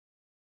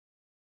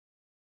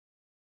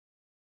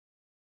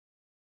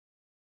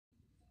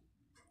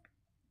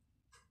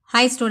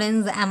Hi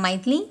students, I am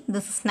Maithili.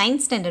 This is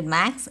 9th standard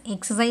maths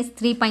exercise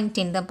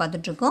 3.10 தான்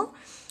பார்த்துட்டு இருக்கோம்.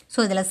 So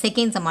இதில்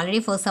செகண்ட் சம்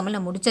ஆல்ரெடி ஃபர்ஸ்ட் சம்மில்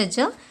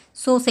முடிச்சாச்சு.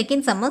 ஸோ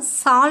செகண்ட் சம்மு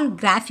சால்வ்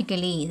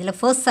கிராஃபிக்கலி. இதில்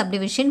ஃபர்ஸ்ட்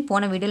சப்டிவிஷன்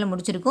போன வீடியோவில்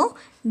முடிச்சிருக்கோம்.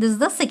 This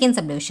is the second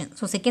subdivision.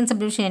 So second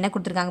subdivision என்ன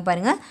கொடுத்துருக்காங்க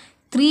பாருங்கள்.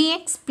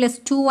 3x plus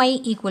 2y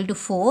equal to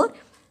 4,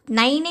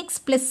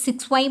 9x plus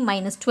 6y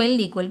minus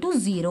 12 equal to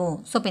 0.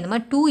 So இப்போ இந்த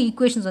மாதிரி 2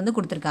 ஈக்குவேஷன்ஸ் வந்து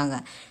கொடுத்துருக்காங்க.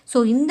 ஸோ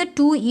இந்த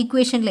 2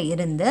 ஈக்குவேஷனில்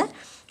இருந்து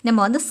நம்ம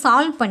வந்து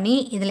சால்வ் பண்ணி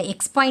இதில்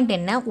எக்ஸ் பாயிண்ட்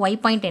என்ன ஒய்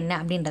பாயிண்ட் என்ன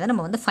அப்படின்றத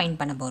நம்ம வந்து ஃபைண்ட்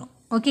பண்ண போகிறோம்.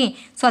 ஓகே,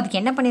 ஸோ அதுக்கு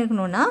என்ன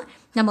பண்ணியிருக்கணும்னா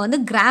நம்ம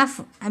வந்து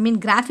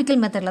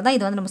கிராஃபிக்கல் மெத்தடில் தான்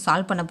இதை வந்து நம்ம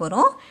சால்வ் பண்ண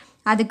போகிறோம்.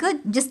 அதுக்கு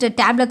ஜஸ்ட்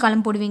டேப்லெட்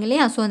காலம் போடுவீங்க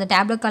இல்லையா, ஸோ அந்த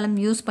டேப்லெட்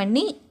காலம் யூஸ்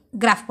பண்ணி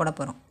கிராஃப் போட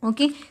போகிறோம்.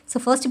 ஓகே, ஸோ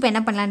ஃபர்ஸ்ட் இப்போ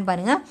என்ன பண்ணலான்னு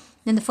பாருங்கள்.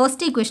 இந்த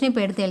ஃபர்ஸ்ட் ஈக்குவேஷனை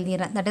இப்போ எடுத்து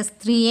எழுதிடுறேன். That is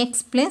 3x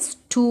plus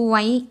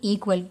 2y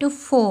equal to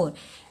 4.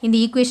 இந்த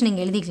ஈக்குவேஷன்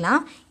இங்கே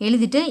எழுதிக்கலாம்.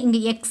 எழுதிட்டு இங்கே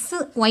எக்ஸ்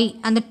ஒய்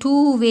அந்த 2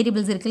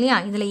 வேரியபிள்ஸ் இருக்கு இல்லையா,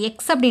 இதில்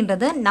எக்ஸ்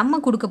அப்படின்றது நம்ம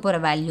கொடுக்க போகிற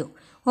வேல்யூ.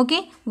 ஓகே,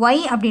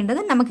 ஒய்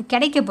அப்படின்றது நமக்கு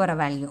கிடைக்க போகிற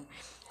வேல்யூ.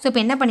 ஸோ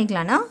இப்போ என்ன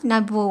பண்ணிக்கலாம்னா,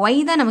 நான் இப்போ ஒய்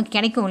தான் நமக்கு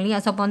கிடைக்கும் இல்லையா,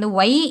 ஸோ அப்போ வந்து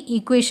ஒய்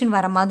ஈக்குவேஷன்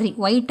வர மாதிரி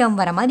ஒய் டேர்ம்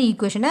வர மாதிரி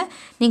ஈக்குவேஷனை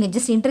நீங்கள்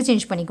ஜஸ்ட்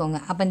இன்டர்சேஞ்ச் பண்ணிக்கோங்க.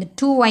 அப்போ இந்த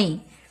 2y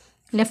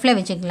லெஃப்டில்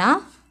வச்சுக்கலாம்,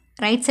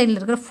 ரைட் சைடில்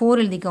இருக்கிற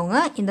 4 எழுதிக்கோங்க.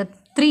 இந்த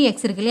 3x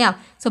இருக்கு இல்லையா,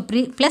 ஸோ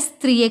ப்ளஸ்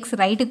 3x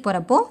ரைட்டுக்கு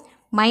போகிறப்போ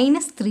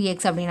மைனஸ் 3x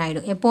அப்படின்னு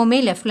ஆகிடும். எப்போவுமே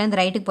லெஃப்ட்லேருந்து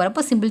ரைட்டுக்கு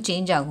போகிறப்போ சிம்பிள்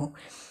சேஞ்ச் ஆகும்.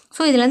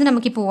 ஸோ இதுலேருந்து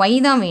நமக்கு இப்போ y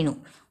தான் வேணும்.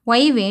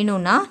 y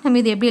வேணும்னா நம்ம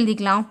இது எப்படி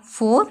எழுதிக்கலாம்,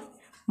 4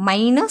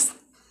 minus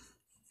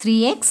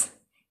 3x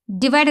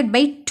divided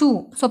by 2.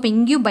 So இப்போ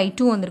இங்கேயும் பை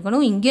 2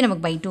 வந்திருக்கணும், இங்கேயும்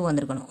நமக்கு பை 2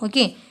 வந்திருக்கணும்.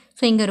 ஓகே,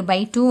 ஸோ இங்கே ஒரு பை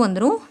 2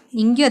 வந்துடும்,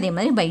 இங்கேயும் அதே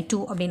மாதிரி பை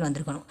 2 அப்படின்னு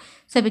வந்திருக்கணும்.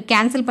 ஸோ இப்போ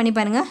கேன்சல் பண்ணி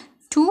பாருங்கள்.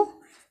 2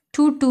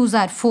 2s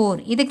are 4.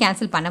 இதை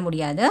கேன்சல் பண்ண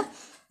முடியாது.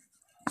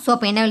 ஸோ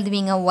அப்போ என்ன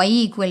எழுதுவீங்க, y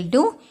ஈக்குவல்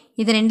டு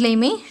இது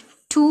ரெண்டுலேயுமே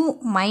 2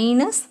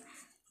 மைனஸ்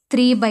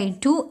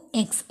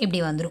 3/2x இப்படி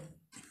வந்துடும்.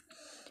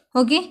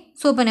 ஓகே,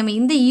 ஸோ இப்போ நம்ம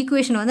இந்த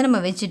ஈக்குவேஷனை வந்து நம்ம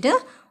வச்சுட்டு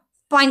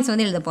பாயிண்ட்ஸ்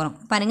வந்து எழுத போகிறோம்.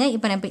 பாருங்கள்,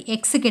 இப்போ நான் இப்போ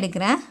எக்ஸுக்கு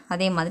எடுக்கிறேன்,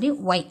 அதே மாதிரி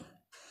ஒய்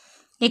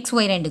எக்ஸ்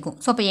ஒய் ரெண்டுக்கும்.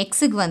 ஸோ அப்போ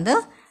எக்ஸுக்கு வந்து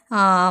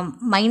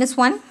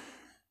 -1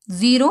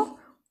 0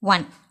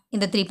 1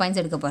 இந்த 3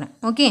 பாயிண்ட்ஸ் எடுக்க போகிறேன்.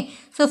 ஓகே,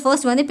 ஸோ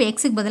ஃபர்ஸ்ட் வந்து இப்போ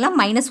எக்ஸுக்கு பதிலாக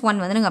 -1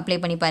 வந்து நீங்கள் அப்ளை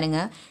பண்ணி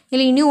பாருங்கள்.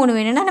 இல்லை இன்னும் ஒன்று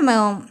வேணும்னா நம்ம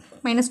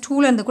 -2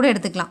 இருந்து கூட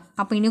எடுத்துக்கலாம்.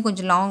 அப்போ இன்னும்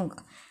கொஞ்சம் லாங்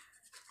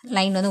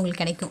லைன் வந்து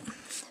உங்களுக்கு கிடைக்கும்.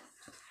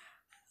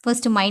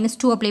 ஃபர்ஸ்ட்டு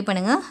 -2 அப்ளை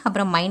பண்ணுங்கள்,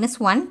 அப்புறம்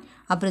 -1,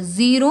 அப்புறம்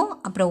 0,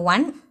 அப்புறம்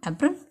 1,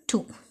 அப்புறம்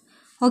 2.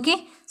 ஓகே,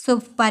 ஸோ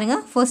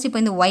பாருங்கள், ஃபர்ஸ்ட் இப்போ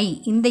இந்த ஒய்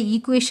இந்த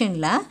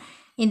ஈக்குவேஷனில்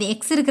இந்த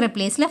எக்ஸ் இருக்கிற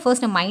பிளேஸில்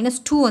ஃபர்ஸ்ட் நான்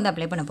 -2 வந்து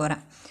அப்ளை பண்ண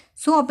போகிறேன்.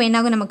 ஸோ அப்போ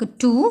என்னாகும், நமக்கு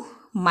 2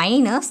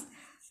 மைனஸ்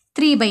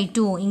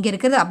 3/2 இங்கே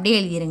இருக்கிறது அப்படியே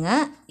எழுதிடுங்க,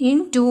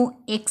 இன்டூ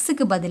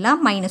எக்ஸுக்கு பதிலாக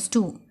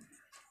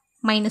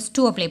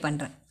 -2 அப்ளை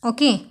பண்ணுறேன்.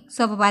 ஓகே, ஸோ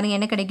அப்போ பாருங்கள்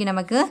என்ன கிடைக்கும்,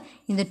 நமக்கு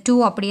இந்த 2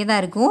 அப்படியே தான்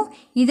இருக்கும்,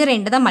 இது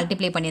 2 தான்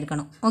மல்டிப்ளை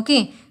பண்ணியிருக்கணும். Okay,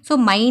 so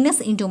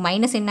minus into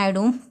minus என்ன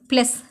ஆகிடும்,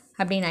 ப்ளஸ்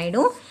அப்படின்னு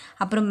ஆகிடும்.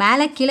 அப்புறம்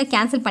மேலே கீழே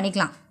கேன்சல்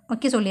பண்ணிக்கலாம்.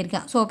 ஓகே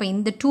சொல்லியிருக்கேன். ஸோ அப்போ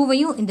இந்த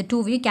 2வையும் இந்த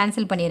 2வையும்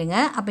கேன்சல் பண்ணிடுங்க.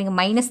 அப்போ இங்கே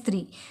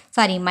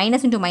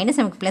மைனஸ் இன்டூ மைனஸ்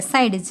நமக்கு ப்ளஸ்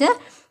ஆகிடுச்சு.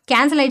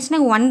 கேன்சல்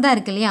ஆகிடுச்சுன்னா 1 தான்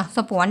இருக்குது இல்லையா, ஸோ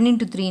அப்போ 1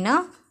 × 3னா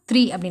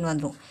 3 அப்படின்னு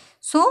வந்துடும்.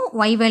 ஸோ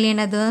ஒய் வேல்யூ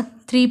என்னது,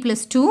 3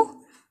 + 2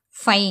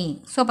 5.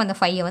 ஸோ அப்போ அந்த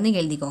 5 வந்து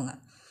இங்கே எழுதிக்கோங்க.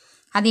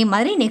 அதே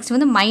மாதிரி நெக்ஸ்ட்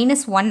வந்து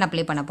 -1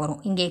 அப்ளை பண்ண போகிறோம்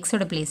இங்கே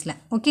எக்ஸோட பிளேஸில்.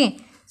 Okay,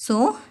 so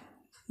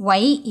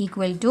y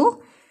equal to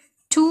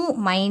 2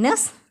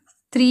 minus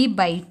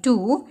 3/2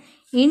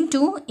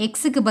 into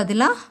எக்ஸுக்கு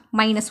பதிலாக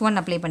 -1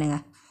 அப்ளை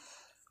பண்ணுங்கள்,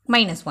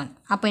 -1.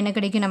 அப்போ என்ன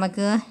கிடைக்கும்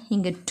நமக்கு,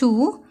 இங்கே 2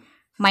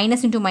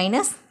 மைனஸ் இன்டூ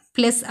மைனஸ்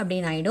ப்ளஸ்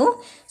அப்படின்னு ஆகிடும்.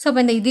 ஸோ அப்போ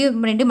இந்த இது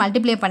ரெண்டு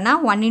மல்டிப்ளை பண்ணால்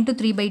 1 ×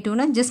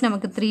 3/2னா ஜஸ்ட்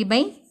நமக்கு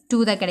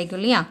 3/2 தான் கிடைக்கும்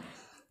இல்லையா.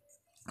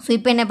 ஸோ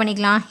இப்போ என்ன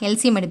பண்ணிக்கலாம்,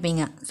 எல்சிஎம்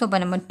எடுப்பீங்க. ஸோ இப்போ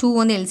நம்ம 2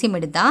 வந்து எல்சிஎம்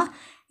எடுத்தால்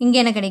இங்கே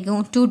என்ன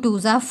கிடைக்கும், 2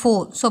 2s are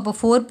 4. ஸோ அப்போ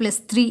 4 +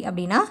 3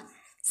 அப்படின்னா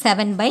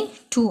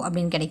 7/2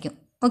 அப்படின்னு கிடைக்கும்.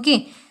 ஓகே,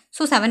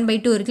 ஸோ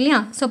 7/2 இருக்கு இல்லையா.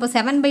 ஸோ அப்போ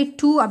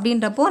 7/2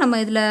 அப்படின்றப்போ நம்ம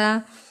இதில்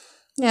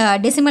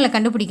டெசிமலில்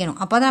கண்டுபிடிக்கணும்.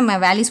 அப்போ தான் நம்ம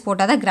வேல்யூஸ்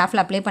போட்டால் தான்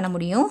கிராஃபில் அப்ளை பண்ண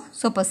முடியும்.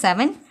 ஸோ இப்போ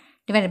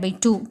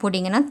 7/2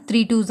 போட்டிங்கன்னா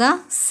 3 2s are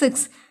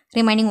 6,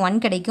 ரிமைனிங் 1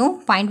 கிடைக்கும்.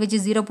 பாயிண்ட் வச்சு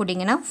 0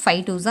 போட்டிங்கன்னா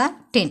 5 2s are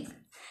 10.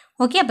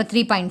 ஓகே, அப்போ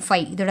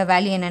 3.5 இதோட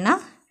வேல்யூ என்னென்னா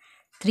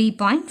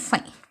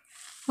 3.5.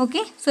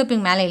 ஓகே, ஸோ இப்போ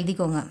இங்கே மேலே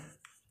எழுதிக்கோங்க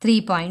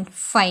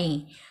 3.5.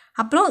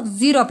 அப்புறம்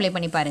 0 அப்ளை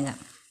பண்ணி பாருங்கள்.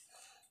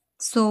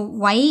 So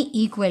y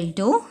equal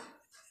to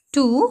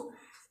 2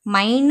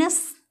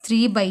 minus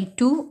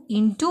 3/2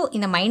 into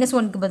இந்த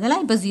 -1க்கு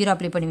பதிலாக இப்போ 0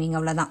 அப்ளை பண்ணுவீங்க,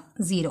 அவ்வளோதான்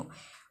 0.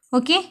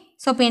 ஓகே,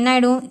 ஸோ அப்போ என்ன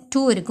ஆகிடும்,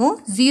 2 இருக்கும்,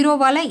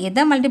 0வால்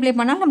எதை மல்டிப்ளை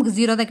பண்ணாலும் நமக்கு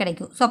 0 தான்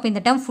கிடைக்கும். ஸோ அப்போ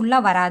இந்த டேர்ம்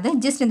ஃபுல்லாக வராது,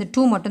 ஜஸ்ட் இந்த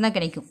 2 மட்டும் தான்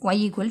கிடைக்கும். y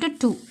equal to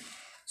 2.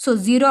 So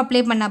 0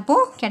 apply பண்ணப்போ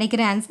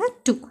கிடைக்கிற ஆன்சர்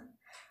 2.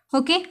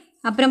 ஓகே,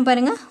 அப்புறம்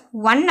பாருங்கள்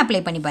 1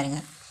 அப்ளை பண்ணி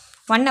பாருங்கள்.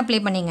 1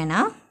 அப்ளை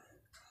பண்ணிங்கன்னா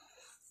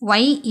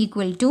y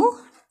equal to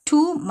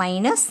 2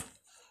 minus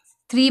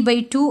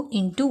 3/2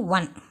 into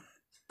 1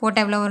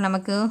 போட்டால் எவ்வளோ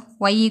நமக்கு,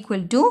 y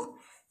ஈக்குவல் டு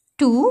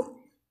 2,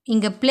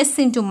 இங்கே ப்ளஸ்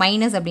இன்ட்டு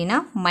மைனஸ் அப்படின்னா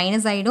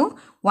மைனஸ் ஆகிடும்.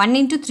 1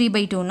 ×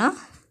 3/2னா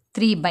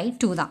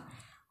 3/2 தான்.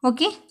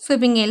 ஓகே, ஸோ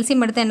இப்போ இங்கே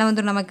எல்சிஎம் எடுத்தால் என்ன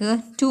வந்துடும் நமக்கு,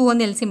 2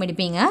 வந்து எல்சிஎம்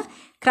எடுப்பீங்க,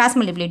 cross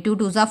multiply 2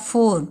 2s are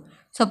 4.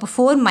 So அப்போ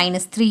 4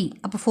 minus 3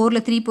 அப்போ 4ல்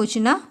 3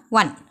 போச்சுன்னா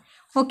 1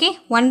 ஓகே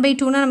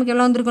 1/2னா நமக்கு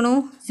எவ்வளோ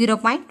வந்திருக்கணும்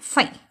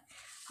 0.5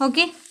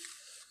 ஓகே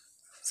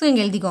ஸோ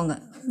இங்கே எழுதிக்கோங்க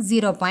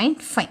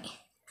 0.5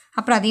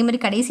 அப்புறம் அதே மாதிரி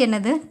கடைசி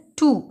என்னது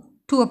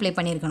 2 அப்ளை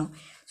பண்ணியிருக்கணும்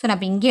ஸோ நான்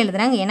இப்போ இங்கே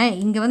எழுதுறாங்க ஏன்னா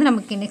இங்கே வந்து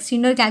நமக்கு நெக்ஸ்ட்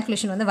இன்னொரு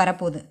கால்குலேஷன் வந்து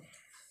வரப்போகுது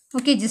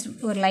ஓகே ஜஸ்ட்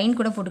ஒரு லைன்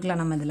கூட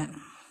போட்டுக்கலாம் நம்ம இதில்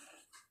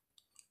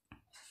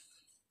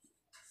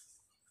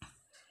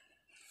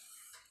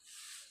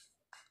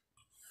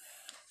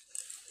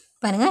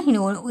பாருங்கள்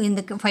இன்னும்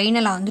இந்த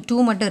ஃபைனலாக வந்து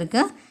 2 மட்டும்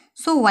இருக்குது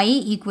so y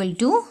equal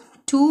to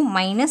 2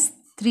 minus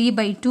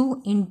 3/2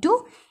 into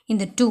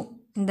இந்த 2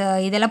 இந்த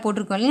இதெல்லாம்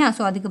போட்டிருக்கோம் இல்லையா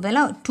ஸோ அதுக்கு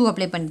பதிலாக 2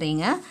 அப்ளை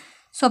பண்ணுறீங்க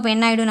ஸோ அப்போ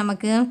என்ன ஆகிடும்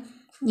நமக்கு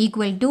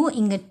ஈக்குவல் டு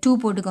இங்கே 2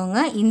 போட்டுக்கோங்க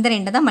இந்த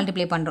ரெண்டை தான்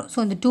மல்டிப்ளை பண்ணுறோம் ஸோ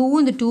இந்த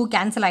 2வும் இந்த 2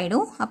 கேன்சல்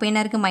ஆகிடும் அப்போ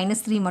என்ன இருக்குது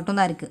 -3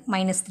 மட்டும்தான் இருக்குது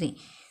 -3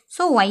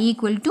 so y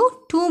equal to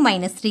 2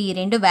 minus 3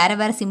 ரெண்டும் வேறு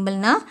வேறு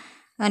சிம்பிள்னால்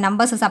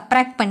நம்பர்ஸை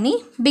சப்ராக்ட் பண்ணி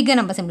பிக்கர்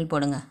நம்பர் சிம்பிள்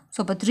போடுங்க ஸோ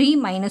இப்போ 3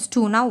 minus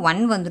 2னா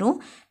 1 வந்துடும்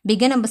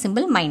bigger number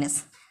simple minus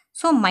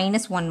so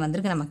 -1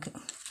 வந்திருக்கு நமக்கு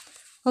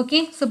ஓகே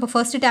ஸோ இப்போ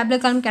ஃபர்ஸ்ட்டு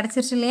டேப்லெட் காலம்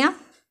கிடச்சிருச்சு இல்லையா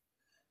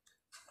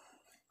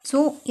ஸோ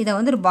இதை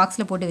வந்து ஒரு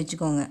பாக்ஸில் போட்டு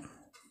வச்சுக்கோங்க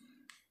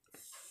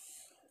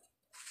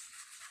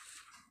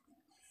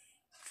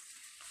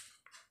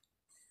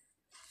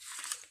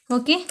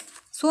ஓகே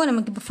ஸோ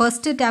நமக்கு இப்போ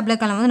ஃபர்ஸ்ட்டு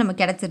டேப்லெட் காலம் வந்து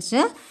நமக்கு கிடச்சிருச்சு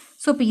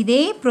ஸோ இப்போ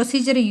இதே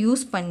ப்ரொசீஜரை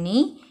யூஸ் பண்ணி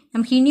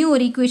நமக்கு இன்னும்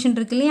ஒரு ஈக்குவேஷன்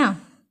இருக்கு இல்லையா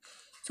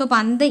ஸோ இப்போ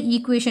அந்த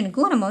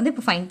ஈக்குவேஷனுக்கும் நம்ம வந்து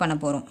இப்போ ஃபைண்ட் பண்ண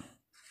போகிறோம்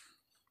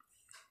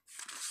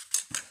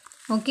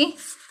ஓகே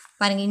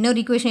பாருங்கள் இன்னொரு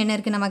ஈக்குவேஷன் என்ன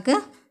இருக்குது நமக்கு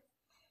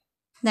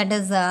that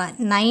is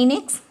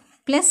 9x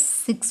 +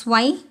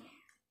 6y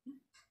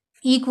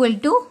equal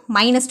to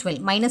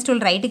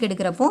 -12 ரைட்டுக்கு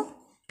எடுக்கிறப்போ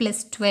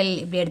 +12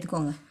 இப்படி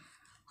எடுத்துக்கோங்க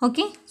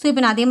ஓகே ஸோ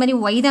இப்போ நான் அதே மாதிரி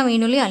y தான்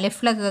வேணும் இல்லையா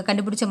லெஃப்டில்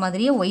கண்டுபிடிச்ச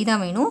மாதிரியே y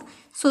தான் வேணும்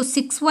ஸோ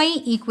 6y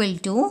ஈக்குவல்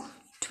டு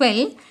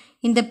 12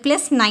 இந்த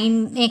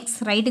 +9x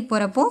ரைட்டுக்கு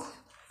போகிறப்போ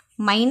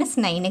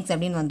 -9x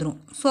அப்படின்னு வந்துடும்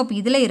ஸோ அப்போ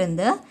இதில்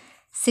இருந்து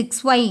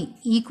 6y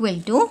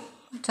ஈக்குவல் டு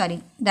சாரி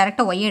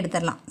டேரெக்டாக y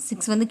எடுத்துடலாம்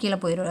 6 வந்து கீழே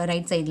போயிடும்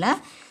ரைட் சைடில்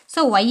ஸோ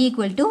y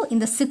ஈக்குவல் டு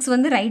இந்த 6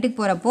 வந்து ரைட்டுக்கு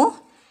போகிறப்போ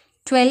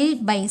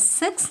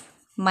 12/6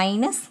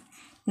 மைனஸ்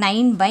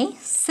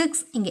 9/6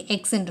 இங்கே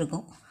எக்ஸ்ன்னு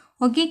இருக்கும்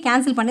ஓகே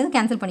கேன்சல் பண்ணது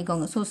கேன்சல்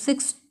பண்ணிக்கோங்க ஸோ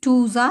 6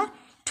 2s are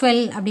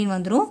 12 அப்படின்னு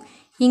வந்துடும்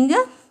இங்கே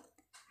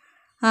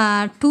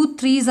 2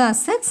 3s are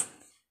 6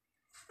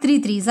 3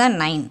 3s are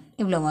 9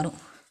 இவ்வளோ வரும்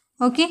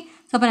ஓகே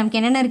ஸோ அப்போ நமக்கு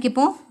என்னென்ன இருக்குது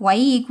இப்போது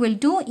y ஈக்குவல்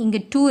டு இங்கே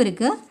 2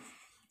 இருக்குது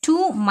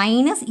 2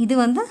 மைனஸ் இது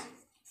வந்து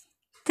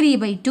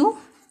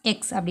 3/2x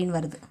அப்படின்னு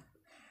வருது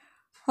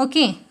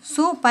ஓகே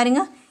ஸோ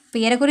பாருங்கள் இப்போ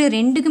ஏறக்குறைய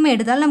ரெண்டுக்குமே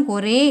எடுத்தாலும் நமக்கு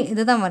ஒரே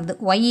இது தான் வருது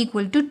y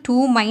equal to 2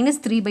 minus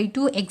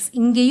 3/2x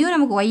இங்கேயும்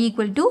நமக்கு y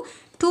equal to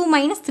 2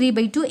 minus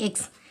 3/2x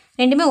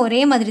ரெண்டுமே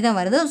ஒரே மாதிரி தான்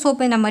வருது ஸோ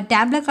இப்போ நம்ம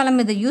டேப்லெட்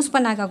காலம் இதை யூஸ்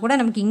பண்ணாக்கா கூட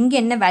நமக்கு இங்கே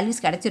என்ன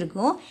வேல்யூஸ்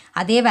கிடச்சிருக்கோ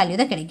அதே வேல்யூ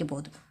தான் கிடைக்க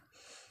போகுது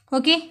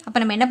ஓகே அப்போ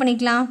நம்ம என்ன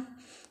பண்ணிக்கலாம்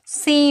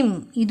சேம்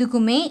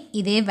இதுக்குமே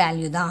இதே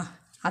வேல்யூ தான்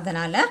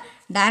அதனால்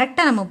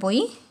டைரெக்டாக நம்ம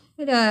போய்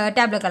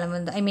டேப்லெட் காலம்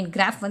வந்து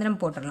கிராஃப் வந்து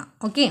நம்ம போட்டுடலாம்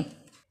ஓகே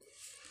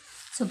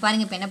ஸோ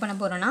பாருங்கள் இப்போ என்ன பண்ண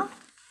போகிறோன்னா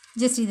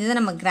ஜஸ்ட் இதுதான்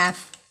நம்ம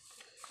கிராஃப்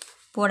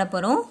போட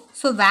போகிறோம்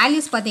ஸோ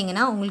வேல்யூஸ்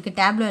பார்த்தீங்கன்னா உங்களுக்கு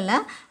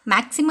டேப்லோவில்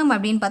மேக்ஸிமம்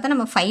அப்படின்னு பார்த்தா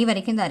நம்ம 5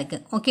 வரைக்கும் தான்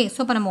இருக்குது ஓகே ஸோ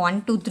இப்போ நம்ம 1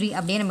 2 3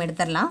 அப்படியே நம்ம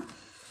எடுத்துடலாம்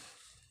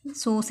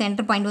ஸோ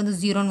சென்டர் பாயிண்ட் வந்து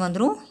 0ன்னு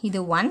வந்துடும் இது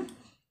 1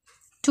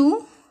 2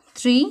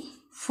 3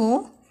 4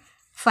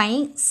 5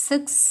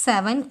 6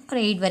 7 ஒரு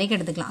 8 வரைக்கும்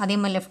எடுத்துக்கலாம் அதே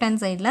மாதிரி லெஃப்ட்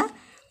ஹேண்ட் சைடில்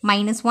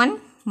 -1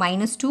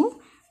 -2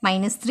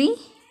 -3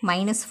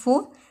 -4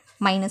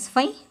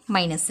 -5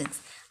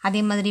 -6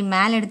 அதே மாதிரி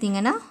மேலே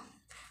எடுத்திங்கன்னா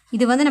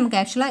இது வந்து நமக்கு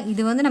ஆக்சுவலாக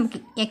இது வந்து நமக்கு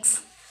எக்ஸ்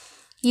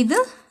இது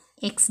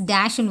எக்ஸ்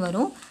டேஷ்ன்னு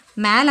வரும்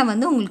மேலே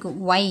வந்து உங்களுக்கு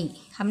ஒய்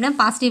அப்படின்னா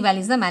பாசிட்டிவ்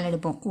வேல்யூஸ் தான் மேலே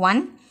எடுப்போம்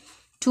 1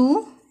 2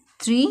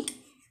 3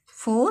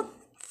 4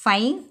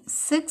 5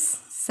 6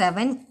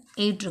 7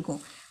 8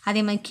 இருக்கும்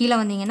அதே மாதிரி கீழே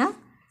வந்தீங்கன்னா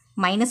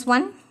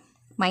 -1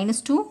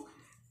 -2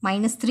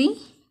 -3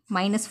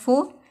 -4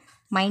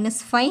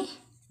 -5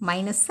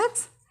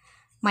 -6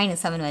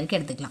 -7 வரைக்கும்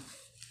எடுத்துக்கலாம்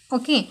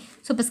ஓகே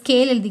ஸோ இப்போ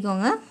ஸ்கேல்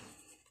எழுதிக்கோங்க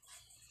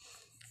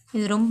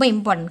இது ரொம்ப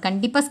இம்பார்ட்டன்ட்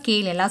கண்டிப்பாக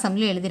ஸ்கேல் எல்லா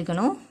சம்லையும்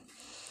எழுதியிருக்கணும்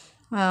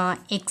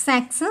x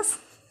axis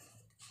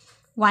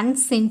 1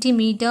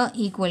 centimeter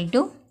equal to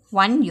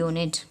 1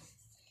 unit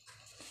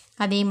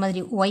அதே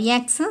மாதிரி y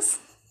axis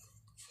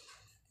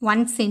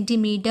 1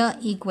 centimeter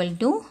equal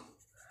to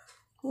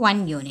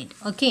 1 unit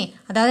okay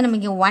அதாவது நம்ம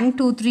இங்கே 1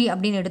 2 3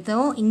 அப்படின்னு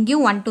எடுத்தோம்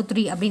இங்கேயும் 1 2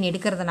 3 அப்படின்னு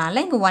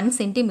எடுக்கிறதுனால இங்கே 1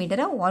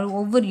 சென்டிமீட்டரை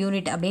ஒவ்வொரு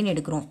யூனிட் அப்படின்னு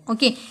எடுக்கிறோம்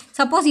ஓகே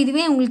சப்போஸ்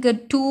இதுவே உங்களுக்கு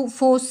 2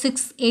 4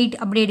 6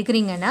 8 அப்படி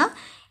எடுக்கிறீங்கன்னா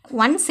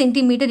 1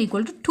 சென்டிமீட்டர்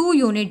ஈக்குவல் டு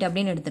 2 யூனிட்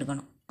அப்படின்னு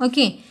எடுத்துருக்கணும்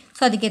ஓகே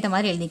ஸோ அதுக்கேற்ற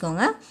மாதிரி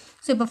எழுதிக்கோங்க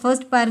ஸோ இப்போ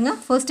ஃபர்ஸ்ட் பாருங்கள்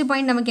ஃபர்ஸ்ட்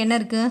பாயிண்ட் நமக்கு என்ன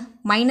இருக்குது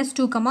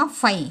 -2,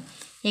 5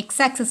 எக்ஸ்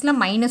ஆக்சஸில்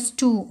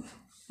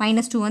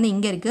 -2 வந்து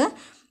இங்கே இருக்குது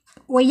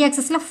ஒய்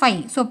ஆக்சஸில் 5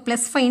 ஸோ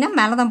 +5னா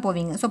மேலே தான்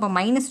போவீங்க ஸோ அப்போ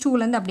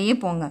 -2லேருந்து அப்படியே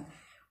போங்க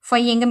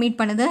 5 எங்கே மீட்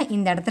பண்ணுது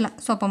இந்த இடத்துல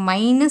ஸோ அப்போ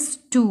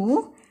 -2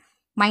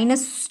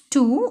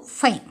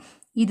 5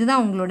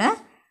 இதுதான் உங்களோட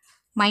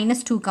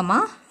 -2,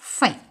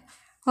 5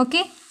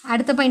 ஓகே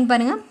அடுத்த பாயிண்ட்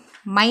பாருங்கள்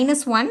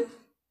 -1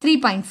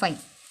 3.5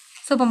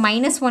 ஸோ இப்போ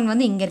 -1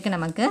 வந்து இங்கே இருக்குது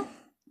நமக்கு.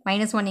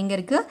 -1 இங்கே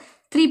இருக்குது.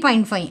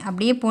 3.5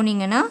 அப்படியே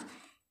போனீங்கன்னா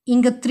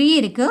இங்கே 3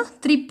 இருக்குது.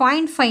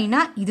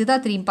 3.5னா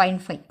இதுதான்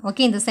 3.5.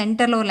 ஓகே, இந்த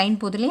சென்டரில் ஒரு லைன்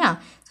போகுது இல்லையா?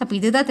 அப்போ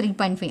இதுதான்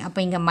 3.5. அப்போ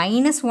இங்கே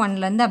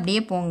 -1லேருந்து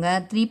அப்படியே போங்க.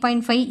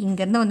 3.5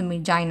 இங்கேருந்து வந்து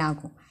ஜாயின்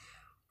ஆகும்.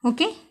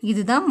 ஓகே,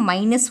 இதுதான்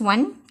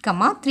 -1,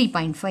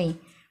 3.5.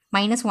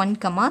 -1,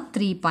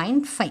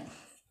 3.5.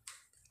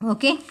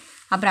 ஓகே,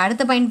 அப்புறம்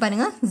அடுத்த பாயிண்ட்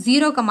பாருங்கள்.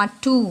 0,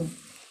 2.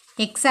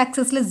 எக்ஸ்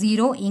ஆக்சஸில்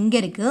 0 இங்கே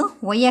இருக்குது.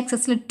 ஒய்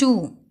ஆக்சஸில் 2.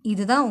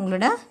 இதுதான்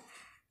உங்களோட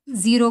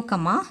 0,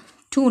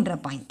 2ன்ற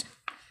பாயிண்ட்.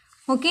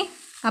 ஓகே,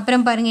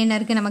 அப்புறம் பாருங்கள் என்ன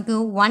இருக்குது நமக்கு.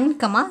 1,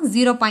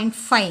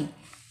 0.5.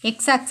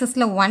 எக்ஸ்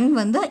ஆக்சஸில் 1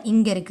 வந்து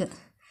இங்கே இருக்குது.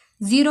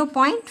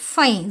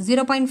 0.5.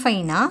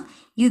 0.5னா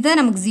இதுதான்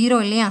நமக்கு 0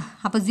 இல்லையா?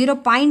 அப்போ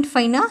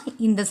 0.5னா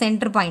இந்த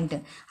சென்டர் பாயிண்ட்டு.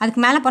 அதுக்கு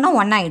மேலே போனால்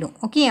 1 ஆகிடும்.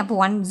 ஓகே, அப்போ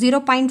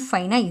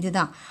 0.5னா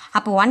இதுதான்.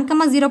 அப்போ 1,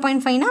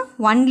 0.5னா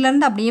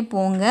 1லேருந்து அப்படியே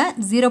போங்க.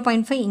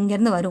 0.5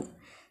 இங்கேருந்து வரும்.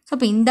 ஸோ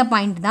இப்போ இந்த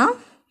பாயிண்ட் தான்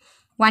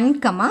 1,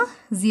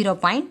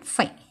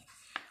 0.5.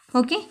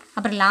 ஓகே,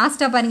 அப்புறம்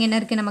லாஸ்ட்டாக பாருங்கள் என்ன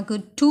இருக்குது நமக்கு.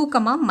 2,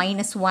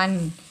 -1.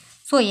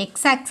 ஸோ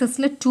எக்ஸ்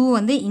ஆக்சஸில் 2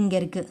 வந்து இங்கே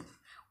இருக்குது.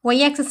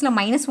 ஒய் ஆக்சஸில்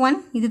 -1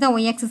 இதுதான்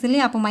ஒய் ஆக்சஸ்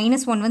இல்லையா? அப்போ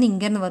 -1 வந்து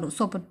இங்கேருந்து வரும்.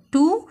 ஸோ அப்போ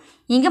 2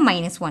 இங்கே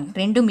 -1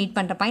 ரெண்டும் மீட்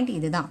பண்ணுற பாயிண்ட்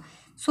இதுதான்.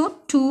 ஸோ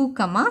 2,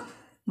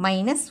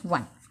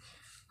 -1.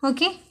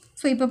 ஓகே,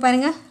 ஸோ இப்போ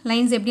பாருங்கள்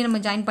லைன்ஸ் எப்படி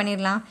நம்ம ஜாயின்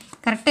பண்ணிடலாம்.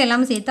 கரெக்டாக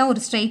எல்லாமே சேர்த்தா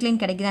ஒரு ஸ்ட்ரைட்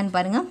லைன் கிடைக்குதான்னு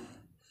பாருங்கள்.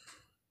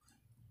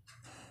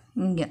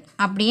 இங்கே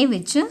அப்படியே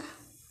வச்சு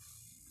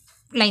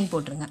லைன்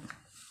போட்டுருங்க.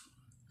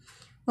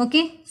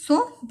 ஓகே, ஸோ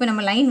இப்போ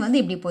நம்ம லைன் வந்து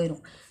இப்படி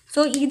போயிடும்.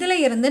 ஸோ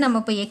இதில் இருந்து நம்ம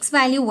இப்போ எக்ஸ்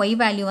வேல்யூ ஒய்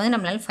வேல்யூ வந்து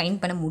நம்மளால் ஃபைண்ட்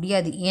பண்ண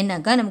முடியாது.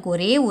 ஏன்னாக்கா நமக்கு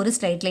ஒரே ஒரு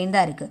ஸ்ட்ரைட் லைன்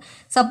தான் இருக்குது.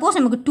 சப்போஸ்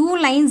நமக்கு 2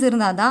 லைன்ஸ்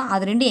இருந்தால் தான்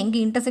அது ரெண்டு எங்கே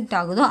இன்டர்செக்ட்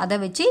ஆகுதோ அதை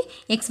வச்சு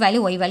X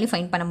value Y value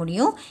find பண்ண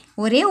முடியும்.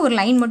 ஒரே ஒரு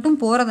லைன் மட்டும்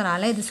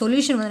போகிறதுனால இது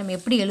சொல்யூஷன் வந்து நம்ம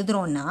எப்படி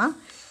எழுதுகிறோன்னா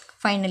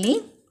finally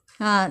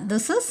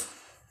this is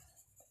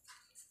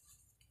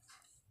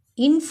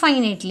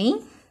infinitely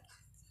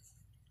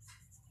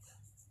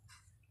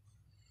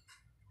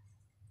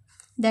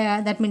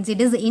that means it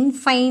is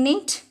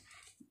infinite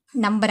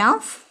number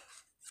of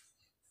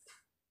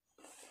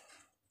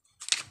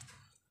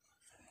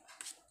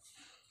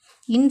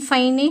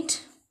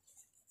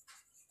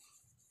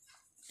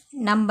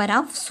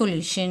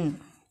solution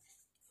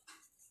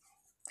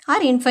or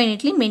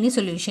infinitely many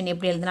solution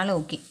எப்படி எழுதினாலும்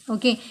ஓகே.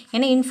 ஓகே,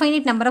 ஏன்னா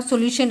infinite number of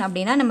solution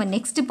அப்படின்னா நம்ம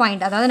நெக்ஸ்ட்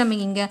பாயிண்ட், அதாவது நம்ம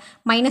இங்கே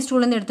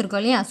 -2லேருந்து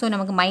எடுத்துருக்கோம் இல்லையா? ஸோ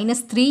நமக்கு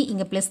 -3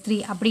 இங்கே +3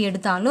 அப்படி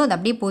எடுத்தாலும் அது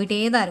அப்படியே போயிட்டே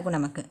தான் இருக்கும்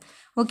நமக்கு.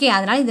 ஓகே,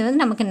 அதனால் இது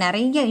வந்து நமக்கு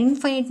நிறைய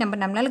இன்ஃபைனைட்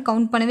நம்பர் நம்மளால்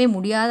கவுண்ட் பண்ணவே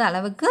முடியாத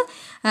அளவுக்கு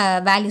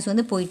வேல்யூஸ்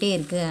வந்து போயிட்டே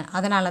இருக்குது.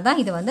 அதனால தான்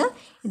இது வந்து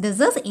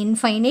this is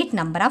infinite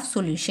number of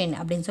solution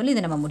அப்படின்னு சொல்லி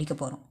இதை நம்ம முடிக்க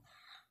போகிறோம்.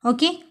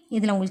 ஓகே,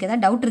 இதில் உங்களுக்கு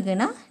எதாவது டவுட்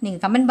இருக்குன்னா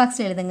நீங்கள் கமெண்ட்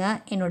பாக்ஸில் எழுதுங்க.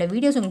 என்னோடய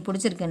வீடியோஸ் உங்களுக்கு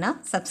பிடிச்சிருக்குன்னா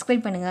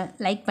சப்ஸ்கிரைப் பண்ணுங்கள்,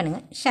 லைக்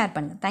பண்ணுங்கள், ஷேர்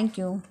பண்ணுங்கள்.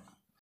 தேங்க்யூ.